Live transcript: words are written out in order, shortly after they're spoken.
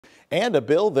And a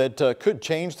bill that could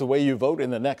change the way you vote in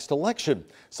the next election.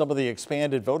 Some of the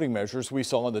expanded voting measures we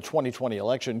saw in the 2020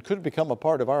 election could become a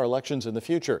part of our elections in the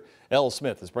future. Elle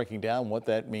Smith is breaking down what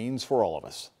that means for all of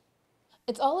us.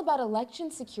 It's all about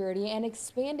election security and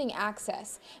expanding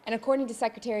access. And according to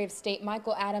Secretary of State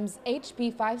Michael Adams,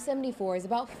 HB 574 is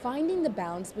about finding the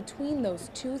balance between those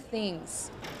two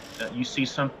things. You see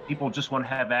some people just want to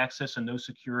have access and no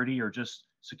security, or just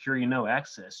security and no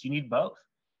access. You need both.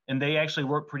 And they actually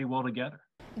work pretty well together.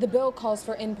 The bill calls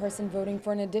for in-person voting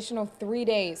for an additional 3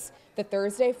 days, the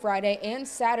Thursday, Friday, and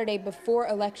Saturday before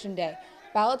Election Day.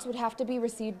 Ballots would have to be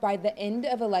received by the end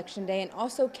of Election Day and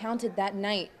also counted that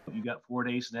night. You got 4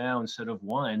 days now instead of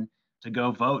one to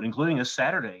go vote, including a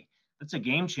Saturday. That's a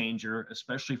game changer,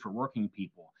 especially for working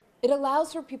people. It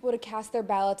allows for people to cast their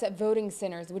ballots at voting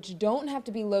centers, which don't have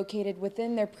to be located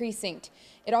within their precinct.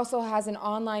 It also has an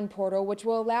online portal, which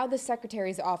will allow the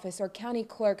Secretary's office or county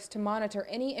clerks to monitor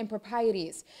any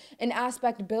improprieties, an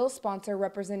aspect bill sponsor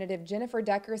Representative Jennifer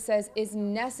Decker says is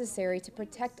necessary to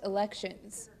protect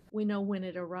elections. We know when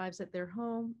it arrives at their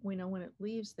home. We know when it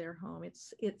leaves their home.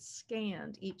 It's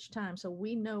scanned each time, so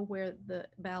we know where the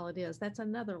ballot is. That's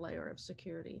another layer of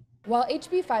security. While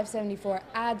HB 574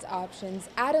 adds options,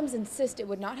 Adams insists it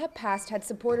would not have passed had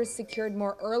supporters secured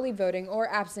more early voting or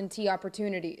absentee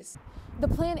opportunities. The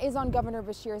plan is on Governor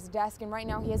Beshear's desk, and right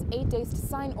now he has 8 days to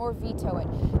sign or veto it.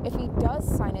 If he does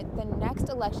sign it, the next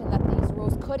election that these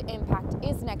rules could impact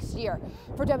is next year.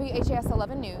 For WHAS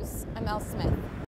 11 News, I'm Elle Smith.